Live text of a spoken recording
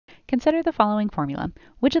Consider the following formula.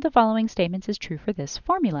 Which of the following statements is true for this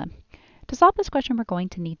formula? To solve this question, we're going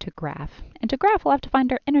to need to graph. And to graph, we'll have to find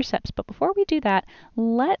our intercepts. But before we do that,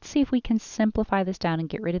 let's see if we can simplify this down and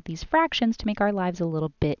get rid of these fractions to make our lives a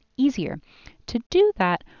little bit easier. To do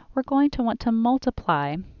that, we're going to want to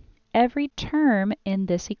multiply every term in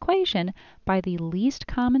this equation by the least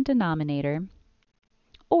common denominator,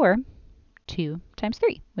 or 2 times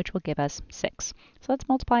 3, which will give us 6. So let's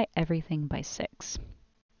multiply everything by 6.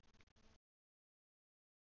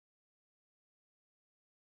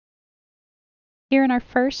 Here in our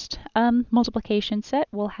first multiplication set,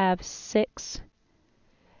 we'll have 6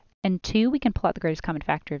 and 2. We can pull out the greatest common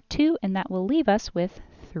factor of 2, and that will leave us with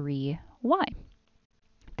 3y.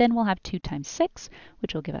 Then we'll have 2 times 6,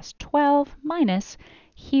 which will give us 12, minus,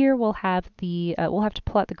 here we'll have we'll have to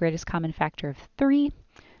pull out the greatest common factor of 3,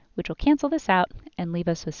 which will cancel this out and leave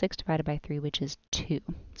us with 6 divided by 3, which is 2.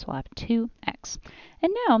 So we'll have 2x.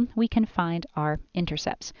 And now we can find our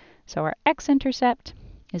intercepts. So our x-intercept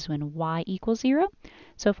is when y equals 0.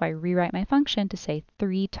 So if I rewrite my function to say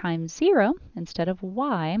 3 times 0 instead of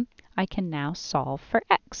y, I can now solve for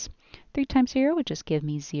x. 3 times 0 would just give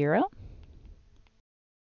me 0.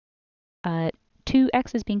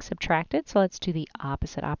 2x is being subtracted, so let's do the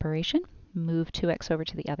opposite operation. Move 2x over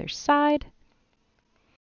to the other side.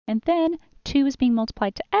 And then 2 is being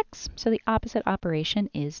multiplied to x, so the opposite operation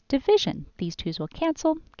is division. These 2's will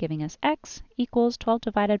cancel, giving us x equals 12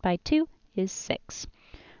 divided by 2 is 6.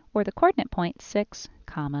 Or the coordinate point 6,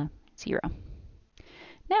 0.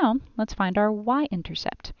 Now let's find our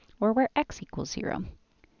y-intercept, or where x equals 0.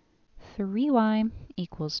 3y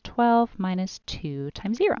equals 12 minus 2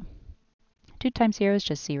 times 0. 2 times 0 is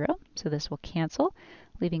just 0, so this will cancel,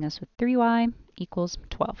 leaving us with 3y equals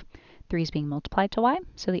 12. 3 is being multiplied to y,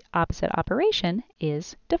 so the opposite operation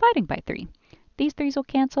is dividing by 3. These 3's will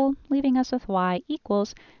cancel, leaving us with y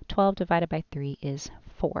equals 12 divided by 3 is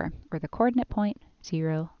 4, or the coordinate point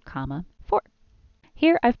 0, 4.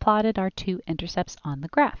 Here I've plotted our two intercepts on the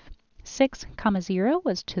graph. 6, 0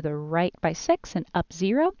 was to the right by 6 and up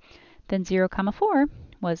 0. Then 0, 4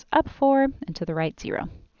 was up 4 and to the right 0.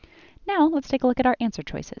 Now let's take a look at our answer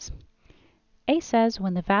choices. A says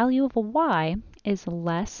when the value of a y is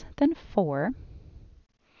less than 4,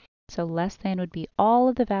 so less than would be all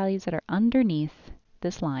of the values that are underneath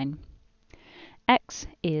this line, x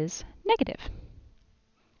is negative.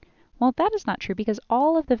 Well, that is not true because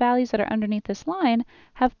all of the values that are underneath this line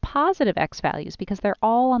have positive x values because they're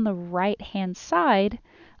all on the right-hand side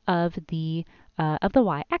of the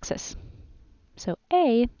y-axis. So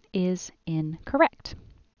A is incorrect.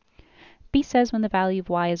 B says when the value of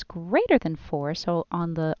y is greater than 4, so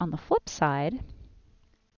on the flip side,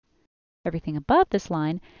 everything above this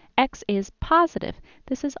line, x is positive.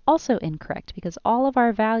 This is also incorrect because all of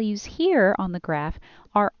our values here on the graph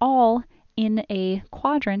are all in a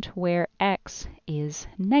quadrant where x is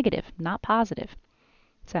negative, not positive.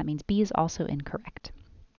 So that means B is also incorrect.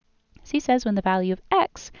 C says when the value of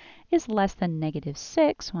x is less than negative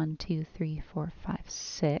 6, 1, 2, 3, 4, 5,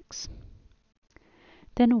 6,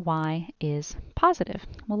 then y is positive.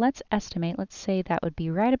 Well, let's estimate. Let's say that would be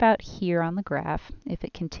right about here on the graph if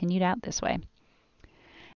it continued out this way.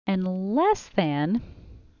 And less than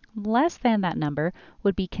that number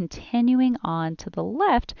would be continuing on to the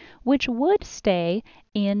left, which would stay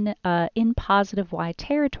in positive y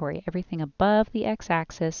territory, everything above the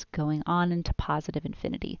x-axis going on into positive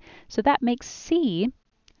infinity. So that makes C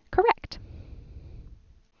correct.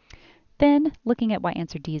 Then, looking at why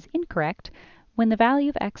answer D is incorrect, when the value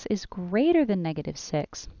of x is greater than negative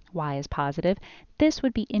 6, y is positive. This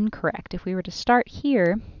would be incorrect. If we were to start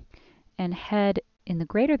here and head in the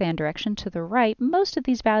greater than direction to the right, most of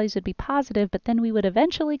these values would be positive, but then we would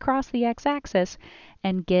eventually cross the x-axis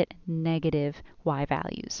and get negative y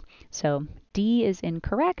values. So D is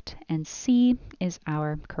incorrect and C is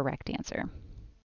our correct answer.